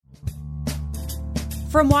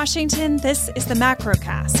From Washington, this is the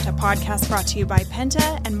Macrocast, a podcast brought to you by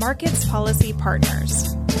Penta and Markets Policy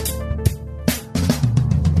Partners.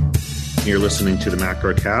 You're listening to the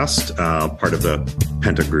Macrocast, part of the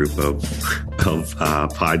Penta group of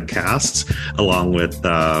podcasts, along with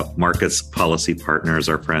Markets Policy Partners,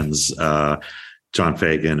 our friends John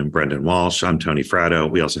Fagan and Brendan Walsh. I'm Tony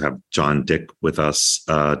Fratto. We also have John Dick with us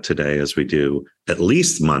today, as we do at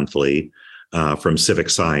least monthly, from Civic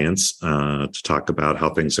Science to talk about how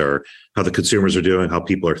the consumers are doing, how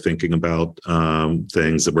people are thinking about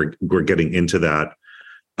things. That we're getting into that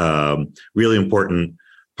really important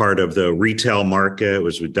part of the retail market,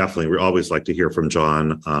 which we always like to hear from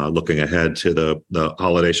John, looking ahead to the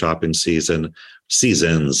holiday shopping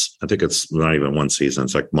seasons. I think it's not even one season;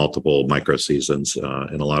 it's like multiple micro seasons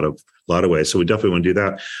in a lot of ways. So we definitely want to do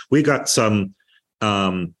that. We got some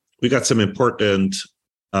important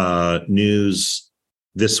news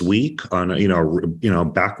this week on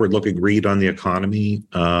backward looking read on the economy,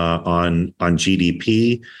 on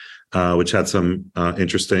GDP, which had some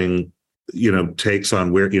interesting takes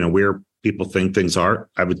on where people think things are.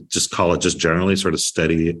 I would just call it just generally sort of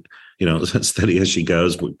steady, steady as she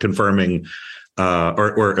goes, confirming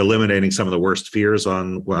or eliminating some of the worst fears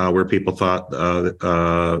on where people thought that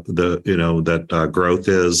growth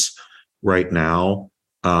is right now.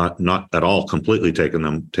 Not at all completely taking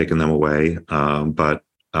them away, but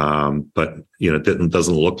it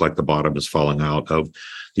doesn't look like the bottom is falling out of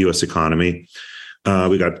the U.S. economy.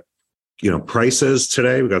 We got prices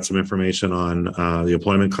today. We got some information on the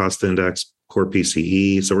employment cost index, core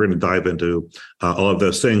PCE. So we're going to dive into all of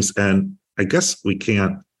those things. And I guess we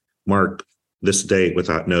can't mark this date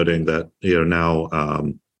without noting that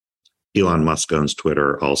now Elon Musk owns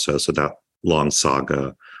Twitter also. So that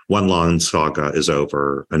one long saga is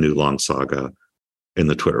over. A new long saga in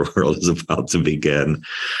the Twitter world is about to begin.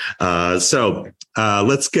 So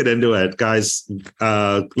let's get into it, guys.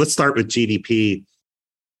 Let's start with GDP.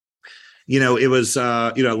 It was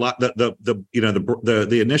a lot.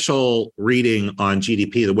 The initial reading on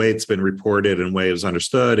GDP, the way it's been reported and the way it was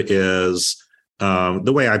understood is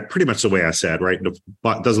the way I said, right?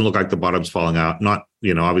 It doesn't look like the bottom's falling out. Not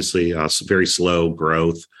obviously very slow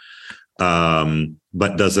growth.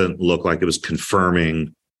 But doesn't look like it was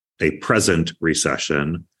confirming a present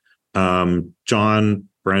recession. John,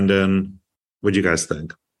 Brendan, what do you guys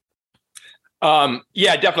think?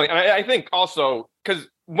 Yeah, definitely. And I think also because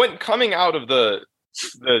when coming out of the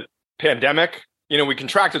pandemic, we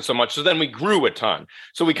contracted so much, so then we grew a ton.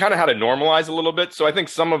 So we kind of had to normalize a little bit. So I think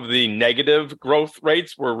some of the negative growth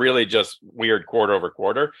rates were really just weird quarter over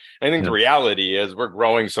quarter. And I think the reality is we're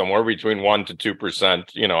growing somewhere between 1% to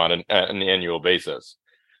 2%, on an annual basis.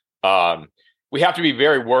 We have to be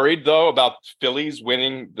very worried, though, about Phillies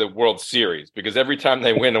winning the World Series, because every time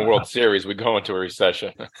they win a World Series, we go into a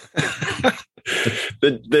recession.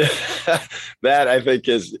 That I think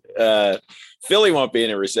is Philly won't be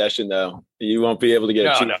in a recession, though. You won't be able to get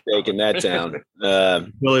a cheapsteak in that town.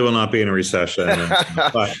 Philly will not be in a recession.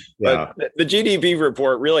 But the GDP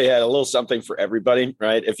report really had a little something for everybody,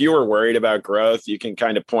 right? If you were worried about growth, you can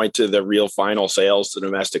kind of point to the real final sales to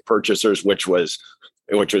domestic purchasers, which was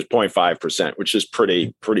 0.5%, which is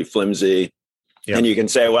pretty flimsy. Yep. And you can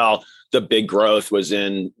say, well, the big growth was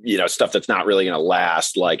in, stuff that's not really going to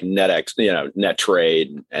last, like net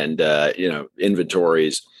trade and,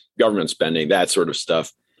 inventories, government spending, that sort of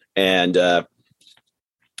stuff. And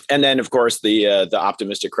then, of course, the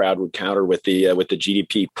optimistic crowd would counter with the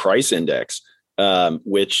GDP price index,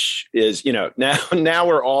 which is, now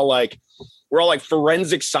we're all like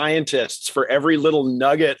forensic scientists for every little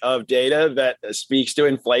nugget of data that speaks to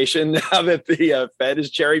inflation, now that the Fed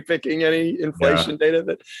is cherry picking any inflation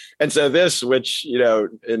data. And so this, which,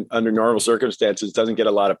 under normal circumstances doesn't get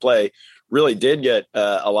a lot of play, really did get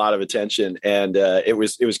a lot of attention. And it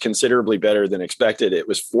was considerably better than expected. It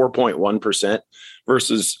was 4.1%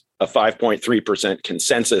 versus a 5.3%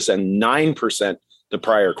 consensus and 9% the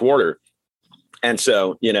prior quarter. And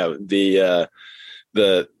so,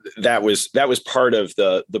 that was part of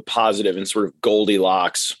the positive and sort of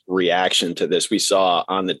Goldilocks reaction to this. We saw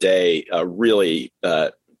on the day a really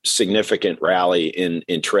significant rally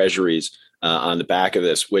in treasuries on the back of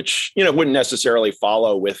this, which wouldn't necessarily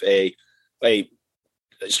follow with a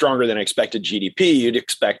stronger than expected GDP. You'd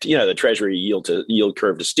expect the treasury yield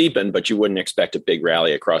curve to steepen, but you wouldn't expect a big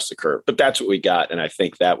rally across the curve. But that's what we got, and I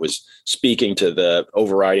think that was speaking to the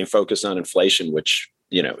overriding focus on inflation, which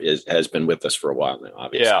has been with us for a while now,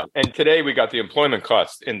 obviously. Yeah. And today we got the employment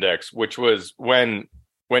cost index, which was when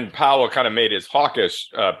Powell kind of made his hawkish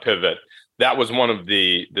pivot. That was one of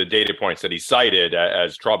the data points that he cited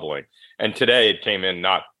as troubling. And today it came in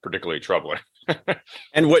not particularly troubling.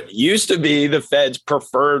 And what used to be the Fed's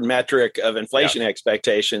preferred metric of inflation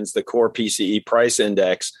expectations, the core PCE price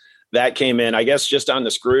index, that came in, I guess, just on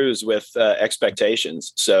the screws with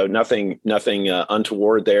expectations. So nothing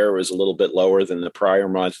untoward there. It was a little bit lower than the prior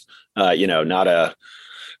month. Not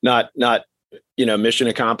mission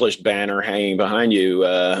accomplished banner hanging behind you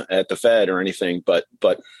at the Fed or anything, but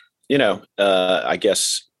I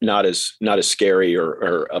guess not as scary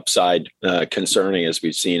or upside concerning as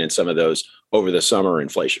we've seen in some of those over the summer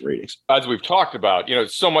inflation readings. As we've talked about,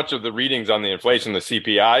 so much of the readings on the inflation, the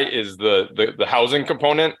CPI, is the housing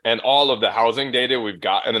component, and all of the housing data we've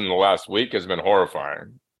gotten in the last week has been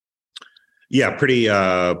horrifying. Yeah, pretty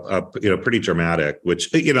dramatic.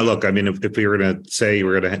 Which, look, I mean, if we were going to say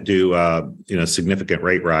we're going to do significant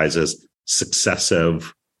rate rises,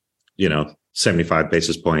 successive, 75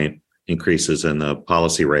 basis point increases in the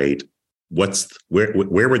policy rate,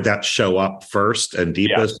 where would that show up first and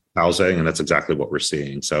deepest? Housing, and that's exactly what we're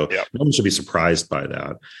seeing. So no one should be surprised by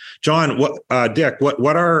that. John, Dick,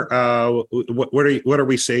 what are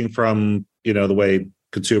we seeing from the way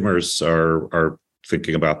consumers are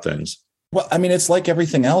thinking about things? Well, I mean, it's like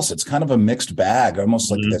everything else. It's kind of a mixed bag,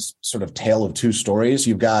 almost like this sort of tale of two stories.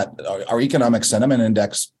 You've got our economic sentiment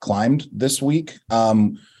index climbed this week,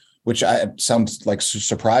 which I sound like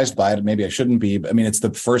surprised by it. Maybe I shouldn't be. But I mean, it's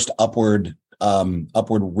the first upward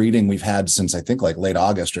reading we've had since I think like late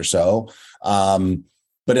August or so.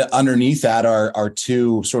 But underneath that are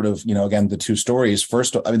two sort of, again, the two stories.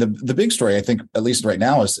 First, I mean, the big story, I think, at least right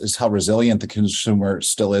now, is how resilient the consumer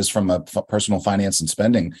still is from a personal finance and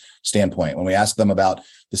spending standpoint. When we ask them about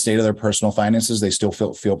the state of their personal finances, they still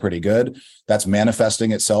feel pretty good. That's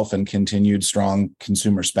manifesting itself in continued strong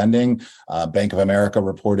consumer spending. Bank of America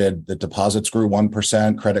reported that deposits grew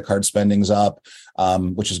 1%, credit card spending's up,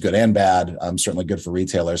 which is good and bad. Certainly good for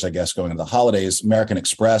retailers, I guess, going into the holidays. American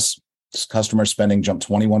Express customer spending jumped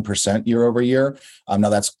 21% year over year. Now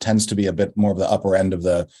that tends to be a bit more of the upper end of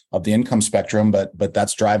the income spectrum, but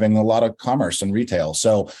that's driving a lot of commerce and retail.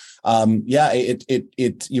 So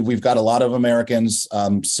we've got a lot of Americans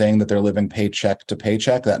saying that they're living paycheck to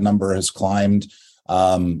paycheck. That number has climbed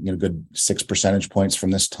good 6 percentage points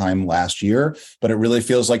from this time last year, but it really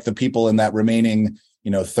feels like the people in that remaining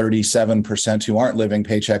 37% who aren't living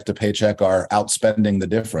paycheck to paycheck are outspending the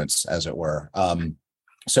difference, as it were.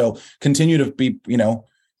 So continue to be,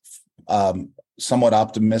 somewhat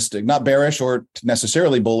optimistic, not bearish or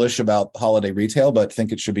necessarily bullish about holiday retail, but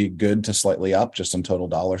think it should be good to slightly up just in total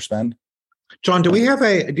dollar spend. John, do you have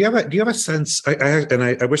a sense?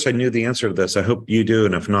 I wish I knew the answer to this. I hope you do,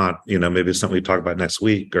 and if not, maybe it's something we talk about next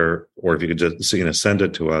week, or if you could just send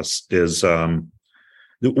it to us. Is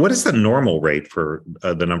what is the normal rate for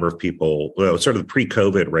the number of people, sort of the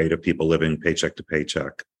pre-COVID rate of people living paycheck to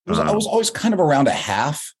paycheck? I was always kind of around a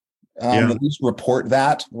half. At least report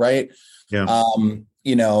that, right? Yeah. And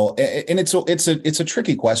it's a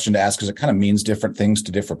tricky question to ask because it kind of means different things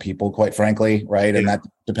to different people, quite frankly, right? Yeah. And that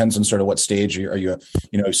depends on sort of what stage are you,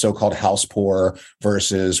 so-called house poor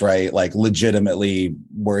versus, right, like legitimately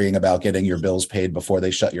worrying about getting your bills paid before they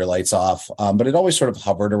shut your lights off. But it always sort of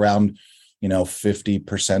hovered around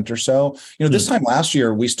 50% or so. This time last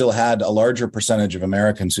year, we still had a larger percentage of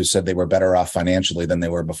Americans who said they were better off financially than they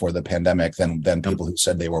were before the pandemic than people who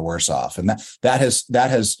said they were worse off. And that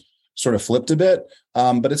has sort of flipped a bit,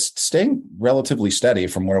 but it's staying relatively steady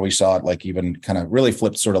from where we saw it, like even kind of really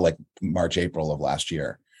flipped sort of like March, April of last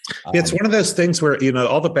year. It's one of those things where,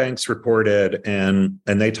 all the banks reported and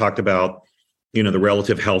they talked about, the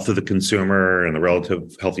relative health of the consumer and the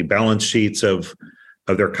relative healthy balance sheets of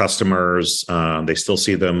their customers. They still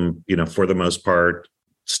see them, for the most part,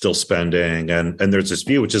 still spending. And there's this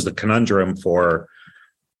view, which is the conundrum for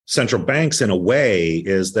central banks in a way,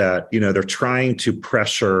 is that, they're trying to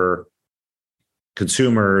pressure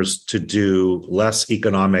consumers to do less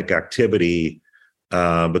economic activity.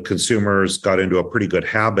 But consumers got into a pretty good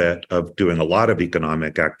habit of doing a lot of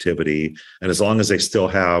economic activity. And as long as they still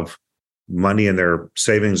have money in their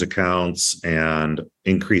savings accounts and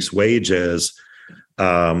increased wages,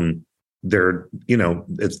 you're diminishing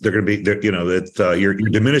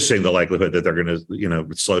the likelihood that they're going to,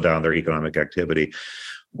 slow down their economic activity.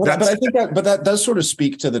 But I think that does sort of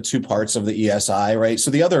speak to the two parts of the ESI, right? So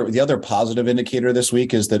the other positive indicator this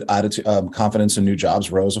week is that confidence in new jobs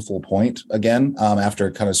rose a full point again after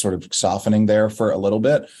kind of sort of softening there for a little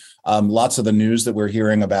bit. Lots of the news that we're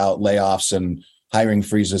hearing about layoffs and hiring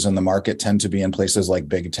freezes in the market tend to be in places like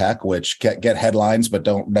big tech, which get headlines, but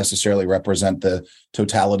don't necessarily represent the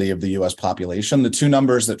totality of the U.S. population. The two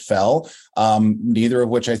numbers that fell, neither of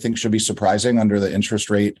which I think should be surprising under the interest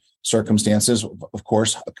rate circumstances, of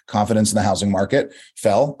course, confidence in the housing market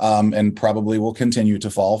fell, and probably will continue to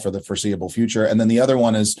fall for the foreseeable future. And then the other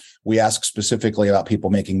one is we ask specifically about people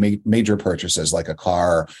making major purchases like a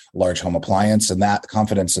car, large home appliance, and that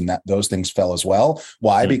confidence in those things fell as well.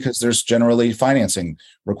 Why? Because there's generally financing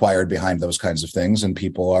required behind those kinds of things, and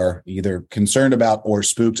people are either concerned about or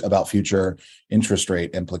spooked about future interest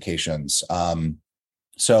rate implications.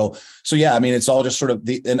 So yeah, I mean, it's all just sort of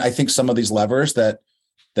and I think some of these levers that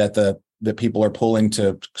people are pulling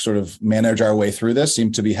to sort of manage our way through this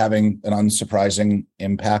seem to be having an unsurprising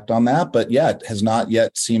impact on that. But yeah, it has not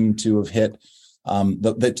yet seemed to have hit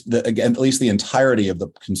again, at least the entirety of the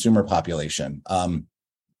consumer population. A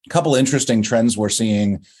couple interesting trends we're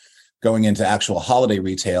seeing going into actual holiday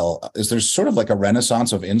retail is there's sort of like a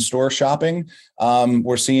renaissance of in-store shopping.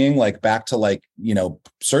 We're seeing like back to like,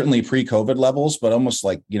 certainly pre-COVID levels, but almost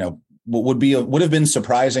like, would have been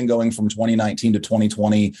surprising going from 2019 to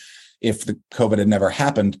 2020 if the COVID had never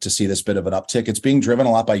happened to see this bit of an uptick. It's being driven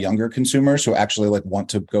a lot by younger consumers who actually like want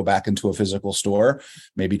to go back into a physical store,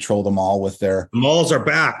 maybe troll the mall with their malls are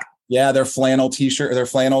back. Yeah, their flannel t-shirt, their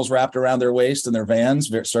flannels wrapped around their waist and their Vans,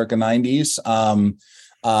 circa 90s.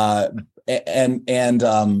 But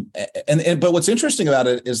what's interesting about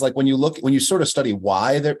it is like when you sort of study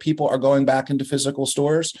why that people are going back into physical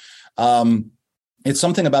stores, it's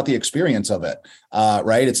something about the experience of it,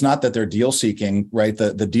 right? It's not that they're deal seeking, right?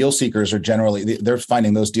 The deal seekers are generally, they're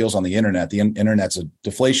finding those deals on the internet. The internet's a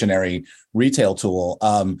deflationary retail tool.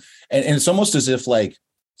 And it's almost as if like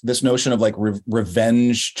this notion of like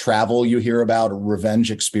revenge travel you hear about, or revenge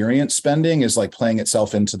experience spending is like playing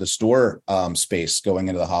itself into the store space going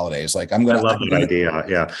into the holidays. Like I love that idea.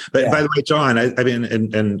 Yeah. But by the way, John, I mean,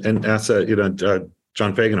 and as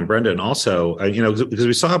John Fagan and Brendan also, because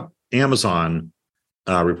we saw Amazon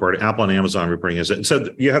report, Apple and Amazon reporting is it. So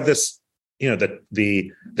you have this,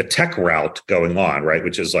 the tech route going on, right?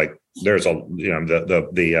 Which is like, there's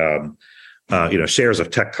shares of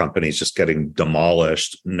tech companies just getting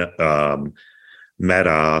demolished. Meta /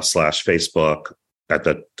 Facebook at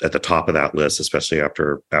the top of that list, especially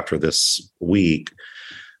after this week.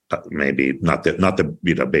 Maybe not the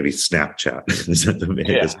maybe Snapchat,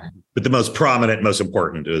 but the most prominent, most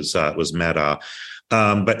important was Meta.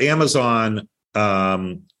 But Amazon,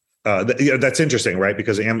 that's interesting, right?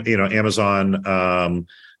 Because Amazon,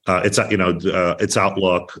 its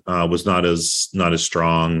outlook was not as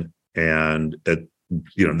strong. And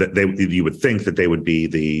you would think that they would be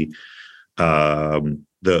the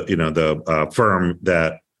firm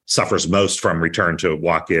that suffers most from return to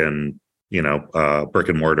walk-in, brick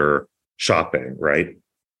and mortar shopping, right?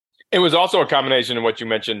 It was also a combination of what you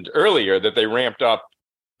mentioned earlier, that they ramped up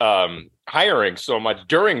hiring so much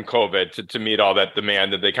during COVID to meet all that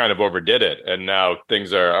demand that they kind of overdid it, and now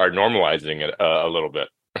things are normalizing it a little bit.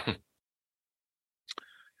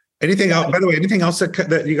 Anything else? By the way, anything else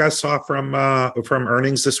that you guys saw from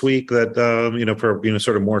earnings this week that for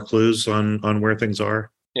sort of more clues on where things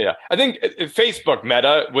are? Yeah, I think Facebook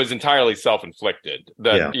Meta was entirely self-inflicted.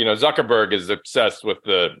 That Zuckerberg is obsessed with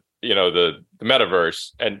the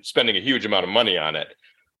metaverse and spending a huge amount of money on it.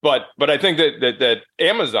 But I think that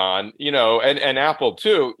Amazon, and Apple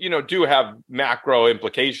too, do have macro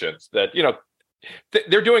implications that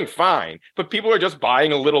they're doing fine, but people are just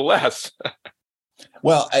buying a little less.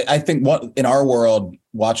 Well, I think in our world,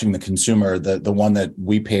 watching the consumer, the one that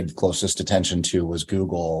we paid closest attention to was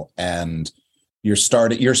Google, and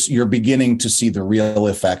you're beginning to see the real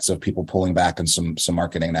effects of people pulling back on some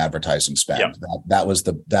marketing and advertising spend. Yep. That was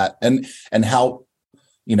and how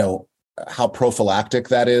how prophylactic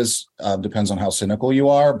that is depends on how cynical you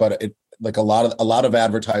are, but like a lot of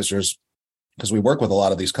advertisers, because we work with a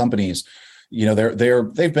lot of these companies.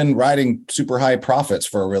 They've been riding super high profits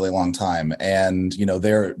for a really long time, and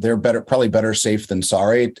they're probably better safe than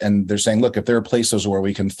sorry. And they're saying, look, if there are places where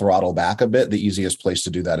we can throttle back a bit, the easiest place to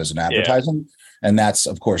do that is in advertising. Yeah. And that's,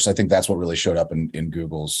 of course, I think that's what really showed up in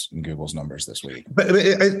Google's numbers this week. But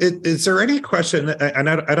is there any question? And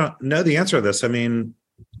I don't know the answer to this. I mean,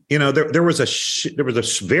 there was a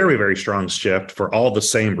very, very strong shift for all the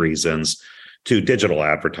same reasons to digital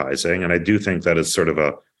advertising, and I do think that is sort of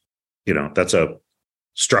that's a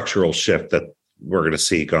structural shift that we're going to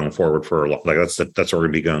see going forward that's what we're going to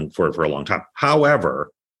be going forward for a long time.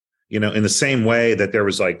 However, in the same way that there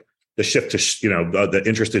was like the shift to, the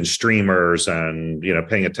interest in streamers and,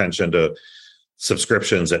 paying attention to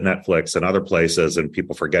subscriptions at Netflix and other places and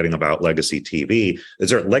people forgetting about legacy TV,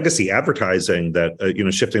 is there legacy advertising that,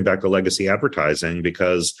 shifting back to legacy advertising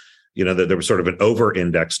because, there was sort of an over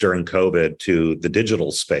index during COVID to the digital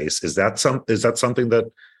space. Is that something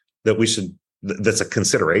that we should, that's a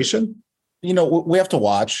consideration? we have to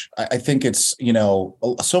watch. I think it's,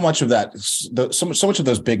 so much of that, so much of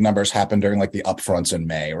those big numbers happen during like the upfronts in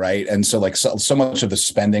May, right? And so like so much of the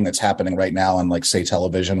spending that's happening right now on like say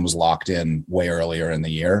television was locked in way earlier in the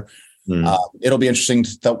year. It'll be interesting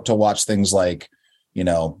to watch things like,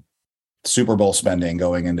 Super Bowl spending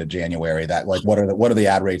going into January. That like what are the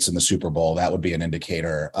ad rates in the Super Bowl? That would be an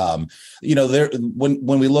indicator. There when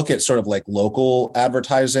we look at sort of like local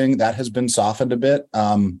advertising, that has been softened a bit.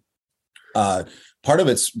 Part of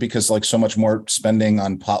it's because like so much more spending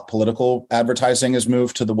on political advertising has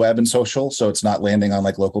moved to the web and social. So it's not landing on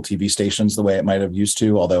like local TV stations the way it might have used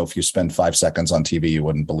to. Although if you spend 5 seconds on TV, you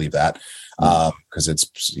wouldn't believe that because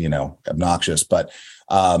it's, obnoxious. But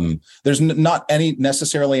there's not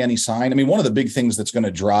necessarily any sign. I mean, one of the big things that's going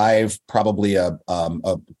to drive probably a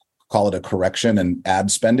call it a correction in ad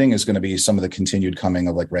spending is going to be some of the continued coming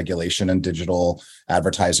of like regulation and digital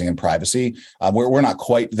advertising and privacy. We're not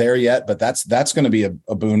quite there yet, but that's going to be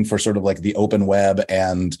a boon for sort of like the open web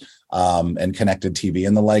and connected TV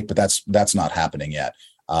and the like. But that's not happening yet.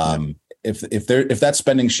 If that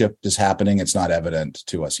spending shift is happening, it's not evident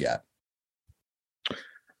to us yet.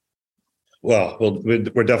 Well, we're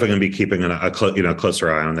definitely going to be keeping a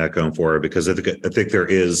closer eye on that going forward, because I think there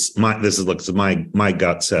is my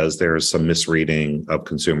gut says there is some misreading of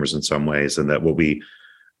consumers in some ways, and that will be,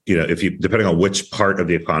 if you, depending on which part of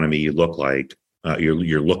the economy you look like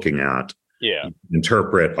you're looking at,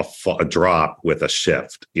 interpret a drop with a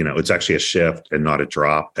shift. It's actually a shift and not a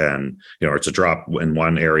drop, and it's a drop in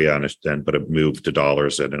one area but a move to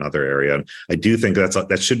dollars in another area. And I do think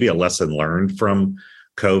that should be a lesson learned from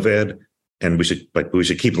COVID. And we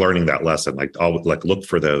should keep learning that lesson. Look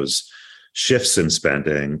for those shifts in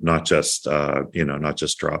spending, not just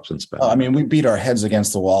drops in spending. I mean, we beat our heads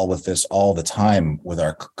against the wall with this all the time with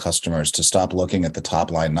our customers to stop looking at the top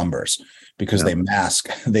line numbers, because they mask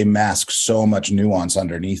so much nuance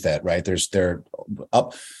underneath it. Right? They're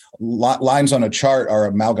up lines on a chart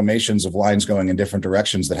are amalgamations of lines going in different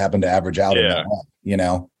directions that happen to average out.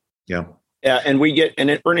 Yeah. Yeah, and we get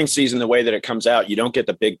in earnings season, the way that it comes out, you don't get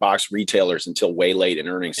the big box retailers until way late in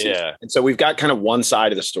earnings season. Yeah. And so we've got kind of one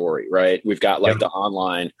side of the story, right? We've got like the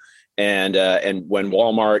online and when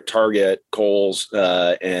Walmart, Target, Kohl's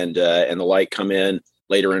and the like come in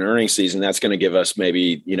later in earnings season, that's going to give us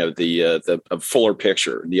maybe, the fuller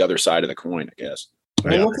picture, the other side of the coin, I guess.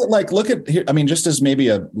 Well, look at here. I mean, just as maybe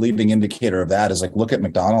a leading indicator of that is like, look at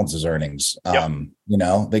McDonald's earnings.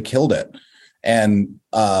 They killed it. And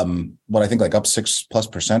what I think like up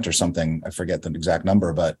 6+% or something, I forget the exact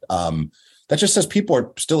number, but that just says people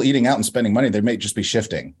are still eating out and spending money. They may just be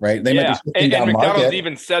shifting, right? They might be shifting down and McDonald's market.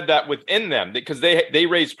 Even said that within them, because they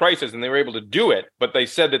raised prices and they were able to do it, but they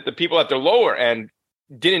said that the people at the lower end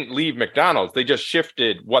didn't leave McDonald's. They just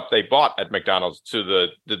shifted what they bought at McDonald's to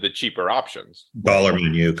the cheaper options. Dollar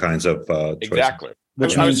menu kinds of exactly.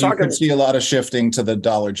 Which means you can see a lot of shifting to the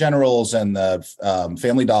Dollar Generals and the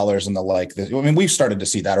Family Dollars and the like. I mean, we've started to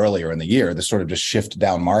see that earlier in the year, this sort of just shift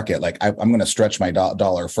down market. Like I'm going to stretch my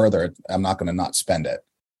dollar further. I'm not going to not spend it.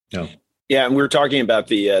 No. Yeah, and we were talking about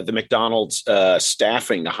the McDonald's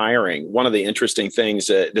staffing, the hiring. One of the interesting things,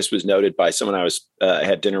 this was noted by someone I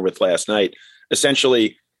had dinner with last night.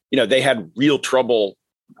 Essentially, they had real trouble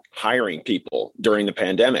hiring people during the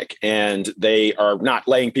pandemic, and they are not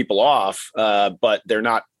laying people off, but they're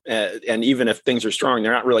not, and even if things are strong,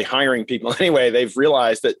 they're not really hiring people anyway. They've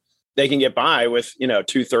realized that they can get by with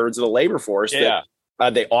 2/3 of the labor force. Yeah.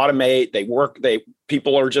 That they automate, they work,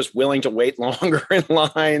 people are just willing to wait longer in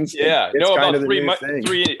lines. Yeah, about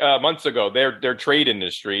 3 months ago, their trade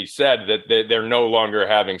industry said that they're no longer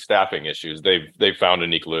having staffing issues. They've found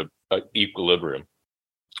an equilibrium.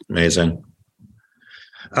 Amazing.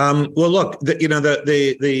 Well, look,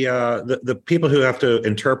 the people who have to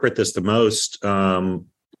interpret this the most to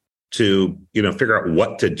figure out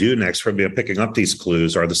what to do next from picking up these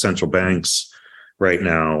clues are the central banks right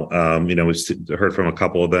now. We've heard from a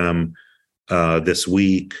couple of them this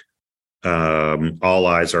week. All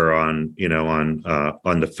eyes are on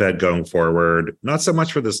the Fed going forward. Not so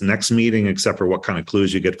much for this next meeting, except for what kind of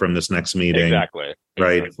clues you get from this next meeting. Exactly.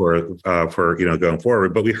 Right. For going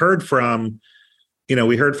forward. But we heard from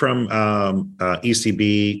ECB,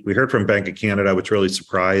 we heard from Bank of Canada, which really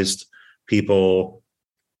surprised people.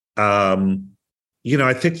 I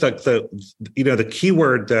think that the key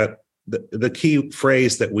word the key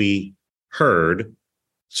phrase that we heard,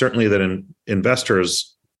 certainly that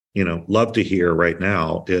investors, love to hear right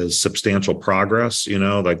now, is substantial progress.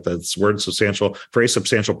 Like the word substantial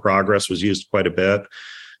progress was used quite a bit.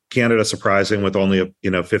 Canada surprising with only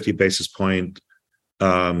a 50 basis point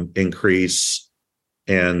increase,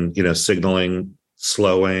 and signaling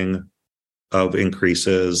slowing. of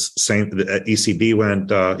increases. Same, the ECB went,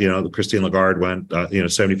 Christine Lagarde went,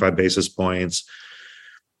 75 basis points.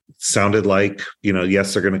 Sounded like,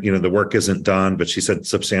 yes, they're going to, the work isn't done, but she said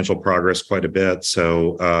substantial progress quite a bit.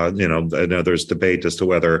 So, I know there's debate as to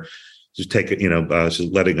whether to take it,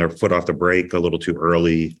 she's letting her foot off the brake a little too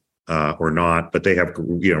early or not, but they have,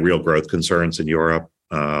 real growth concerns in Europe.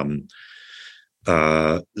 So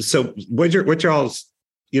what y'all's,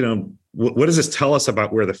 what does this tell us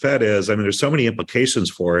about where the Fed is? I mean, there's so many implications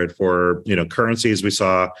for it, for, currencies. We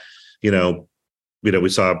saw, we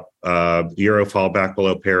saw euro fall back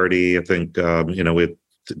below parity. I think, we're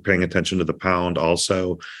paying attention to the pound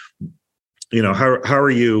also. How are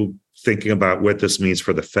you thinking about what this means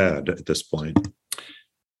for the Fed at this point?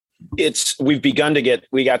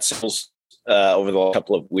 We got signals over the last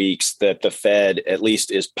couple of weeks that the Fed at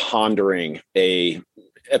least is pondering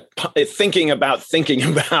thinking about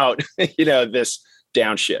this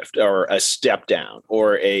downshift or a step down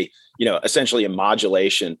or essentially a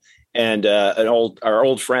modulation. And our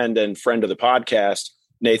old friend and friend of the podcast,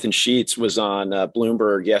 Nathan Sheets, was on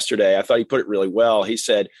Bloomberg yesterday. I thought he put it really well. He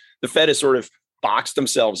said the Fed has sort of boxed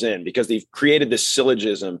themselves in because they've created this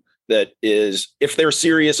syllogism that is, if they're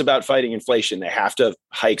serious about fighting inflation, they have to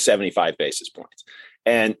hike 75 basis points.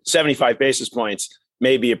 And 75 basis points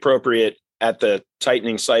may be appropriate at the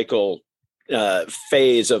tightening cycle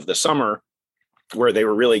phase of the summer where they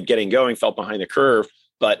were really getting going, felt behind the curve.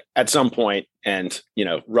 But at some point, and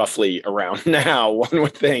roughly around now, one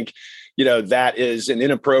would think, that is an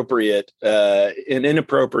inappropriate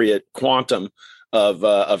quantum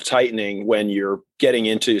of tightening when you're getting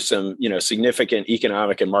into some significant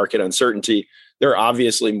economic and market uncertainty. There are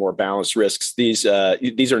obviously more balanced risks. These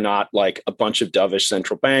are not like a bunch of dovish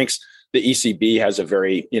central banks. The ECB has a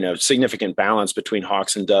very significant balance between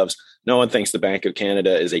hawks and doves. No one thinks the Bank of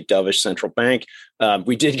Canada is a dovish central bank.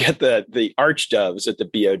 We did get the arch doves at the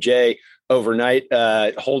BOJ overnight,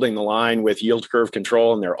 holding the line with yield curve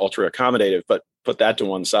control, and they're ultra accommodative. But put that to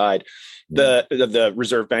one side. The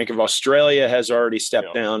Reserve Bank of Australia has already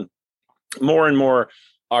stepped down. More and more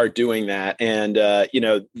are doing that, and the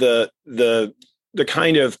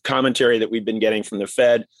kind of commentary that we've been getting from the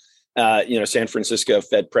Fed. San Francisco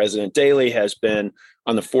Fed President Daly has been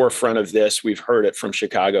on the forefront of this. We've heard it from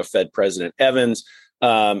Chicago Fed President Evans.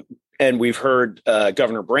 And we've heard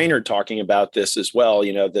Governor Brainerd talking about this as well,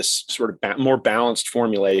 this sort of more balanced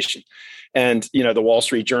formulation. And, the Wall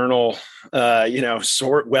Street Journal,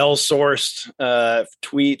 well-sourced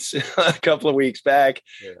tweets a couple of weeks back.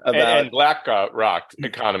 And BlackRock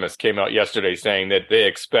economists came out yesterday saying that they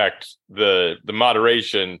expect the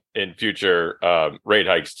moderation in future rate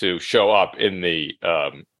hikes to show up in the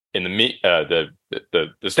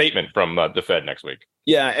statement from the Fed next week.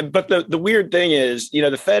 Yeah, but the weird thing is,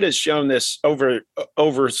 the Fed has shown this over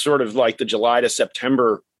sort of like the July to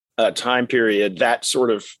September time period, that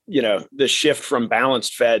sort of, the shift from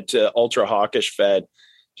balanced Fed to ultra hawkish Fed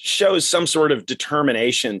shows some sort of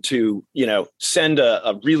determination to, send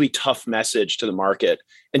a really tough message to the market.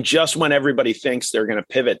 And just when everybody thinks they're going to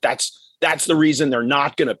pivot, that's the reason they're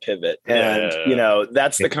not going to pivot. And,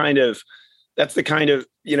 that's the kind of,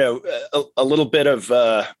 a little bit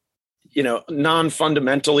of,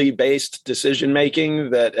 non-fundamentally based decision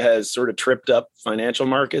making that has sort of tripped up financial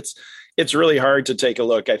markets. It's really hard to take a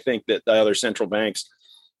look. I think that the other central banks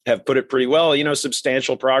have put it pretty well.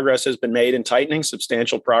 Substantial progress has been made in tightening.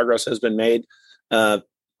 Substantial progress has been made. Progress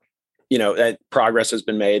has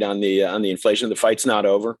been made on the inflation. The fight's not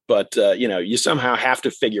over, but you somehow have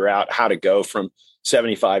to figure out how to go from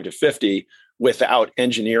 75 to 50 without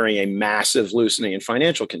engineering a massive loosening in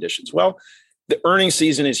financial conditions. Well, the earnings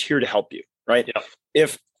season is here to help you, right? Yeah.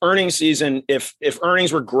 If earnings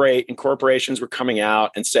were great and corporations were coming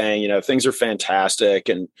out and saying, things are fantastic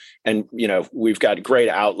and we've got a great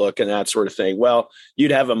outlook and that sort of thing, well,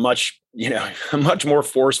 you'd have a much more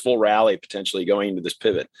forceful rally potentially going into this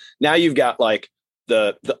pivot. Now you've got like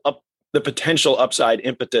the potential upside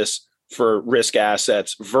impetus for risk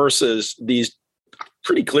assets versus these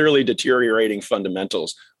pretty clearly deteriorating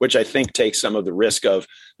fundamentals, which I think takes some of the risk of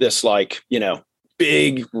this,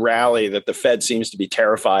 big rally that the Fed seems to be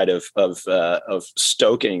terrified of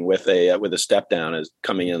stoking with a step down as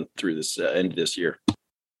coming in through this end of this year.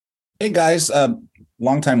 Hey guys,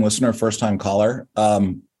 longtime listener, first time caller.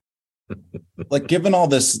 Given all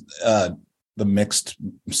this, the mixed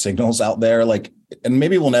signals out there, and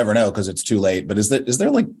maybe we'll never know because it's too late. But is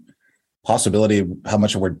there possibility of how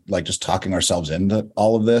much we're just talking ourselves into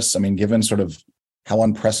all of this? I mean, given sort of how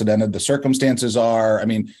unprecedented the circumstances are. I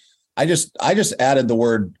mean, I just added the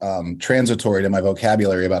word transitory to my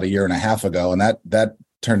vocabulary about a year and a half ago, and that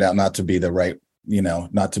turned out not to be the right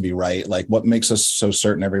not to be right? Like, what makes us so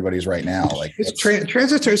certain everybody's right now? Like, it's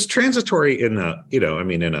transitory in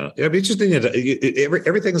it's just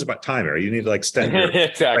everything's about time. Or you need to like extend your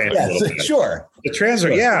exactly. Yes, sure. The transfer,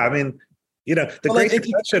 sure. yeah. I mean, the Great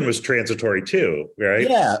Depression was transitory too, right?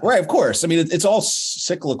 Yeah, right. Of course. I mean, it's all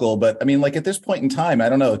cyclical, but I mean, like at this point in time, I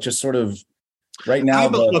don't know. It's just sort of right now.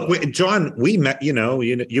 Look, John, we met.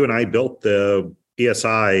 You and I built the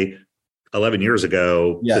ESI 11 years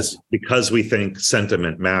ago. Yes, because we think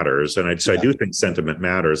sentiment matters, and I do think sentiment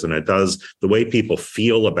matters, and it does. The way people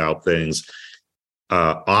feel about things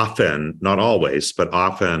often, not always, but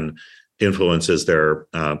often influences their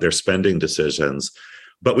spending decisions.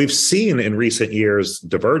 But we've seen in recent years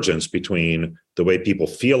divergence between the way people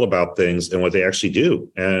feel about things and what they actually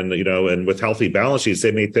do. And, and with healthy balance sheets,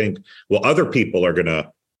 they may think, well, other people are going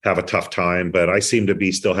to have a tough time, but I seem to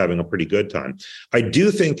be still having a pretty good time. I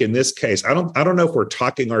do think in this case, I don't know if we're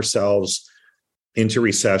talking ourselves into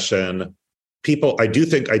recession. I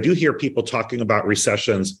do hear people talking about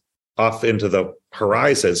recessions off into the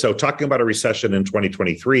horizon. So talking about a recession in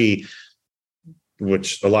 2023,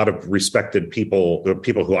 which a lot of respected people, the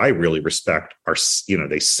people who I really respect, are,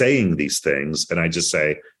 they saying these things. And I just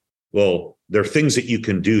say, well, there are things that you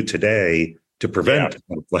can do today to prevent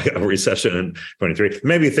like a recession in 23.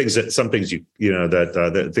 Maybe some things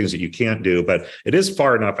the things that you can't do, but it is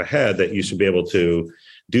far enough ahead that you should be able to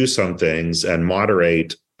do some things and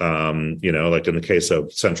moderate, like in the case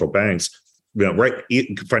of central banks,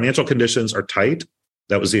 financial conditions are tight.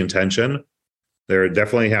 That was the intention. They're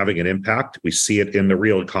definitely having an impact. We see it in the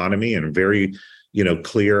real economy in very,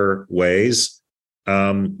 clear ways.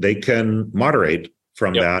 They can moderate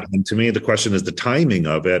from that. And to me, the question is the timing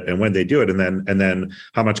of it and when they do it. And then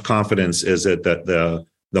how much confidence is it that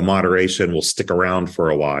the moderation will stick around for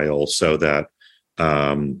a while so that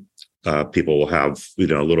people will have, a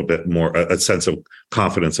little bit more a sense of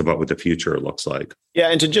confidence about what the future looks like. Yeah.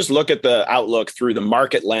 And to just look at the outlook through the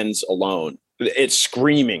market lens alone, it's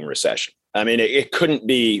screaming recession. I mean, it couldn't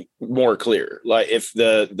be more clear. Like if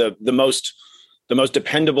the most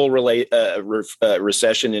dependable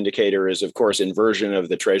recession indicator is, of course, inversion of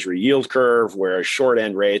the Treasury yield curve, where short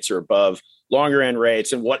end rates are above longer end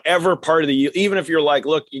rates, and whatever part of the yield, even if you're like,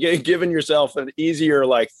 look, you're giving yourself an easier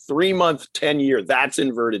 3-month, 10-year, that's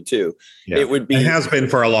inverted too. Yeah. It would be. It has been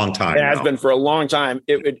for a long time. It has been for a long time.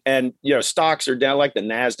 It would, and stocks are down, like the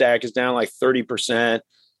NASDAQ is down 30%.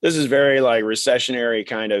 This is very recessionary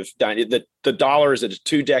kind of. The dollar is at a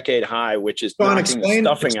 2-decade high, which is stuffing out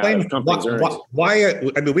of companies' earnings. Why?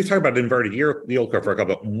 I mean, we talked about inverted yield curve for a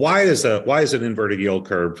couple. Why does an inverted yield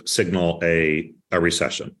curve signal a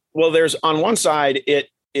recession? Well, there's on one side, it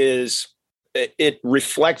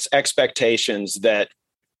reflects expectations that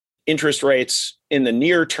interest rates in the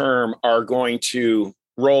near term are going to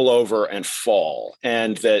roll over and fall,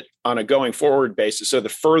 and that on a going forward basis. So the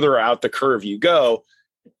further out the curve you go,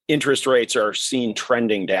 interest rates are seen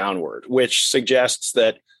trending downward, which suggests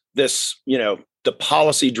that this, the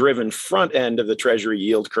policy-driven front end of the Treasury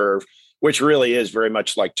yield curve, which really is very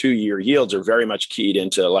much like 2-year yields, are very much keyed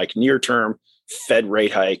into near-term Fed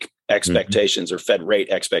rate hike expectations or Fed rate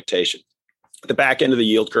expectations. The back end of the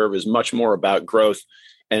yield curve is much more about growth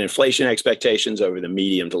and inflation expectations over the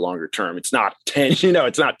medium to longer term. It's not 10,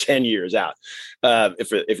 it's not 10 years out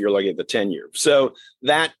if you're looking at the 10-year. So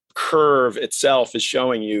that curve itself is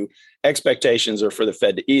showing you expectations are for the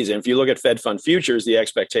Fed to ease. And if you look at Fed fund futures, the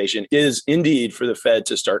expectation is indeed for the Fed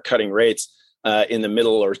to start cutting rates in the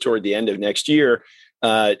middle or toward the end of next year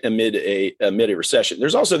amid a recession.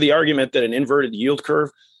 There's also the argument that an inverted yield curve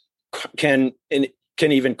can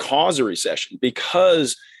even cause a recession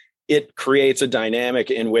because it creates a dynamic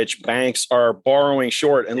in which banks are borrowing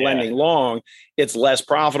short and lending long. It's less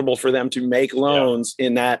profitable for them to make loans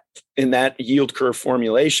in that yield curve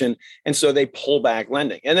formulation, and so they pull back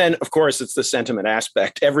lending. And then, of course, it's the sentiment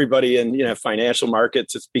aspect. Everybody in financial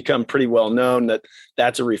markets, it's become pretty well known that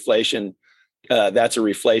that's a reflation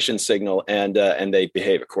signal, and they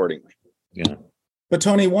behave accordingly. Yeah. But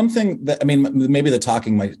Tony, one thing that, maybe the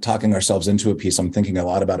talking ourselves into a piece, I'm thinking a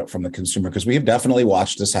lot about it from the consumer, because we have definitely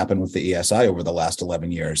watched this happen with the ESI over the last 11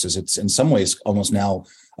 years, is it's in some ways almost now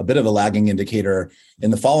a bit of a lagging indicator in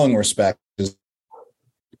the following respect. Is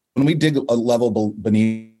when we dig a level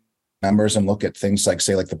beneath members and look at things like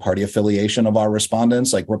the party affiliation of our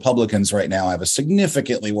respondents, like Republicans right now have a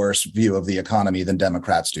significantly worse view of the economy than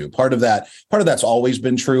Democrats do. Part of that's always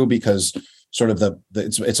been true because sort of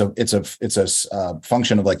it's a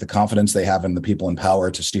function of the confidence they have in the people in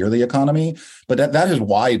power to steer the economy. But that has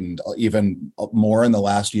widened even more in the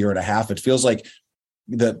last year and a half. It feels like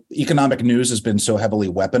the economic news has been so heavily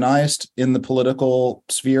weaponized in the political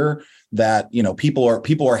sphere that, people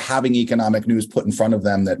are having economic news put in front of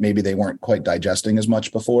them that maybe they weren't quite digesting as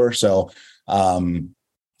much before. So,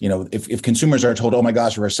 if consumers are told, oh my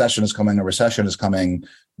gosh, a recession is coming,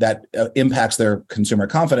 that impacts their consumer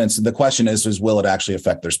confidence. The question is will it actually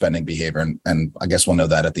affect their spending behavior? And I guess we'll know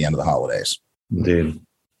that at the end of the holidays. Indeed.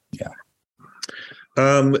 Yeah.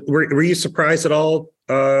 Were you surprised at all,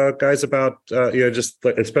 guys, about just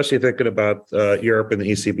especially thinking about Europe and the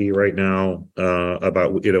ECB right now,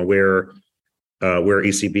 about where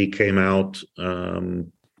ECB came out,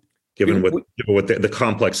 given what the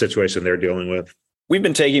complex situation they're dealing with? We've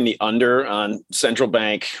been taking the under on central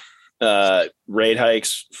bank rate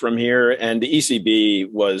hikes from here, and the ECB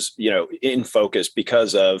was in focus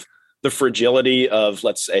because of the fragility of,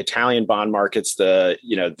 let's say, Italian bond markets, the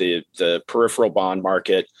peripheral bond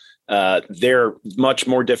market. They're much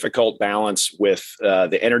more difficult balance with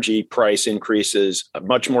the energy price increases, a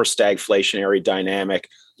much more stagflationary dynamic,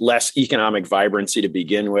 less economic vibrancy to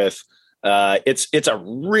begin with. It's a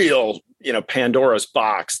real Pandora's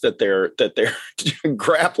box that they're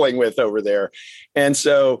grappling with over there, and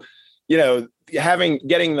so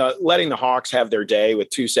letting the hawks have their day with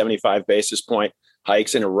 275 basis point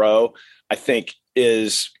hikes in a row, I think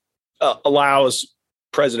allows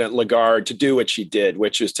President Lagarde to do what she did,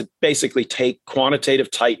 which is to basically take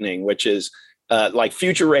quantitative tightening, which is like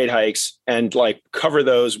future rate hikes, and like cover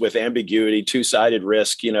those with ambiguity, two-sided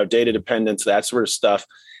risk, data dependence, that sort of stuff,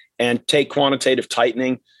 and take quantitative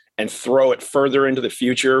tightening and throw it further into the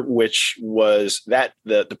future, which was that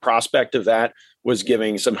the prospect of that was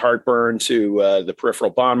giving some heartburn to the peripheral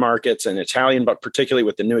bond markets and Italian, but particularly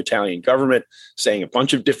with the new Italian government saying a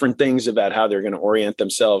bunch of different things about how they're going to orient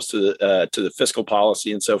themselves to the fiscal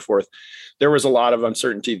policy and so forth. There was a lot of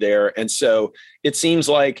uncertainty there. And so it seems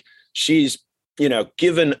like she's,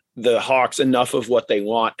 given the hawks enough of what they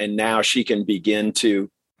want, and now she can begin to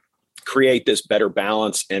create this better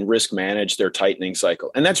balance and risk manage their tightening cycle.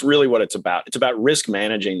 And that's really what it's about. It's about risk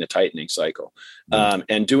managing the tightening cycle,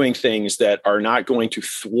 and doing things that are not going to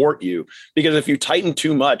thwart you. Because if you tighten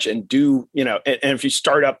too much and and if you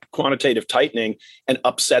start up quantitative tightening and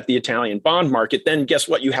upset the Italian bond market, then guess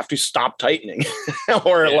what? You have to stop tightening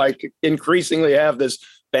or increasingly have this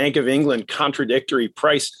Bank of England contradictory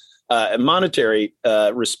price monetary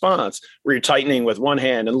response where you're tightening with one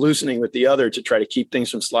hand and loosening with the other to try to keep things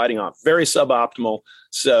from sliding off. Very suboptimal.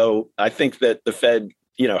 So I think that the Fed,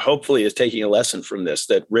 hopefully is taking a lesson from this,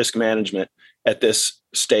 that risk management at this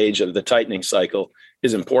stage of the tightening cycle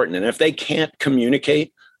is important. And if they can't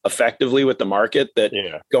communicate effectively with the market that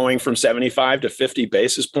going from 75 to 50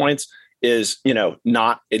 basis points is,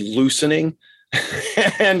 not a loosening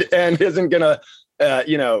and isn't going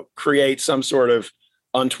to, create some sort of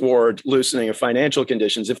untoward loosening of financial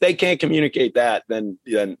conditions. If they can't communicate that, then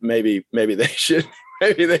maybe they should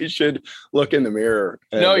look in the mirror.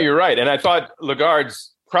 No, you're right. And I thought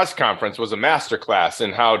Lagarde's press conference was a masterclass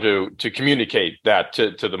in how to communicate that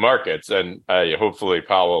to the markets. And hopefully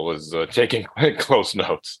Powell was taking close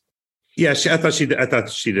notes. Yeah, I thought she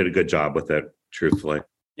did a good job with it, truthfully.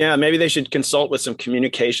 Yeah, maybe they should consult with some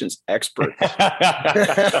communications experts.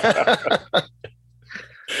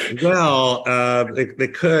 Well, they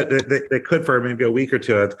could for maybe a week or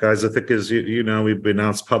two, guys. I think, as we've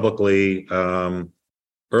announced publicly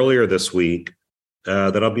earlier this week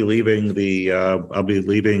that I'll be leaving the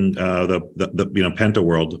Penta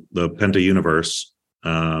world, the Penta universe,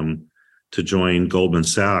 to join Goldman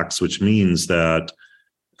Sachs, which means that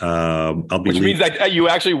means that you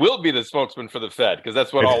actually will be the spokesman for the Fed, because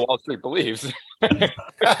that's what all Wall Street believes.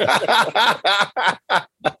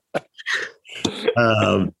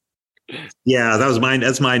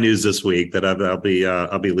 That's my news this week, that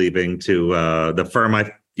I'll be leaving to the firm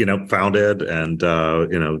I founded, and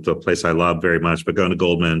the place I love very much, but going to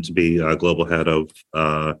Goldman to be global head of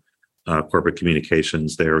corporate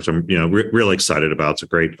communications there, which I'm really excited about. It's a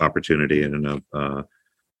great opportunity and an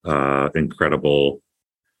incredible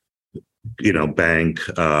bank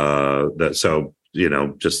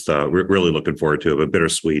really looking forward to it, but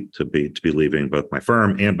bittersweet to be leaving both my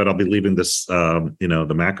firm but I'll be leaving this, the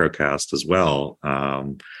Macrocast as well.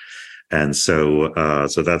 And so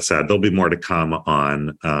that's sad. There'll be more to come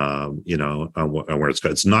on, on where it's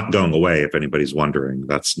going. It's not going away. If anybody's wondering,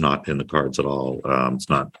 that's not in the cards at all. It's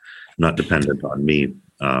not dependent on me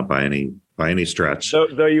by any stretch.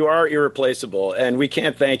 Though you are irreplaceable, and we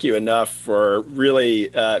can't thank you enough for really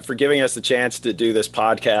for giving us the chance to do this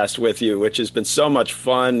podcast with you, which has been so much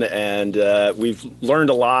fun, and we've learned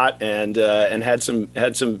a lot and had some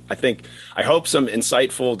I hope some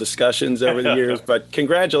insightful discussions over the years. But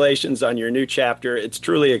congratulations on your new chapter. It's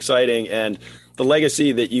truly exciting, and the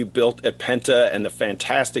legacy that you built at Penta and the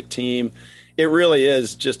fantastic team. It really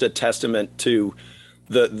is just a testament to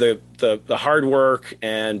the hard work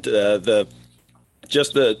and the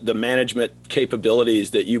management capabilities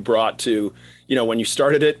that you brought to, when you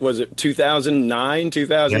started it, was it 2009,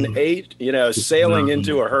 2008, sailing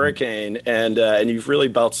into a hurricane, and you've really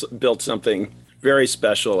built something very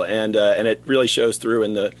special, and it really shows through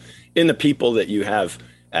in the people that you have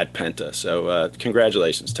at Penta. So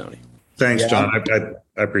congratulations, Tony. Thanks, John.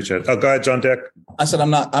 I appreciate it. Oh, go ahead, John Dick. I said,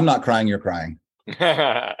 I'm not crying. You're crying.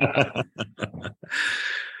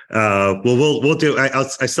 We'll do. I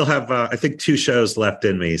still have I think 2 shows left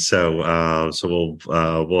in me, so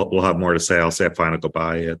we'll have more to say. I'll say a final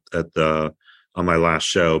goodbye on my last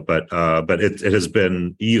show, but it has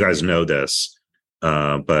been, you guys know this,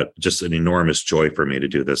 but just an enormous joy for me to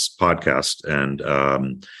do this podcast, and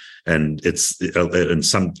it's in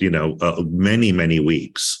some many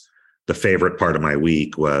weeks. The favorite part of my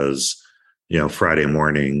week was Friday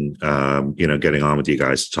morning, getting on with you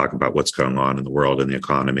guys to talk about what's going on in the world and the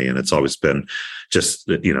economy. And it's always been just,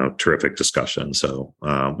 terrific discussion. So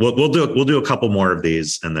we'll do a couple more of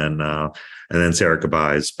these and then say our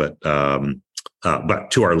goodbyes. But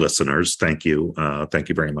to our listeners, thank you. Thank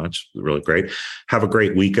you very much. Really great. Have a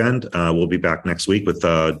great weekend. We'll be back next week with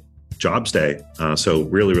Jobs Day. So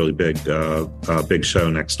really big show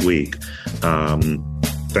next week.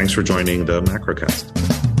 Thanks for joining the Macrocast.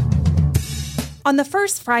 On the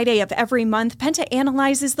first Friday of every month, Penta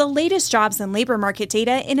analyzes the latest jobs and labor market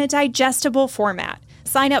data in a digestible format.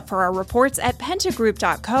 Sign up for our reports at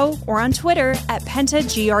pentagroup.co or on Twitter at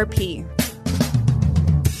PentaGRP.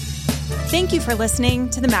 Thank you for listening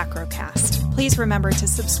to the Macrocast. Please remember to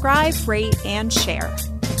subscribe, rate, and share.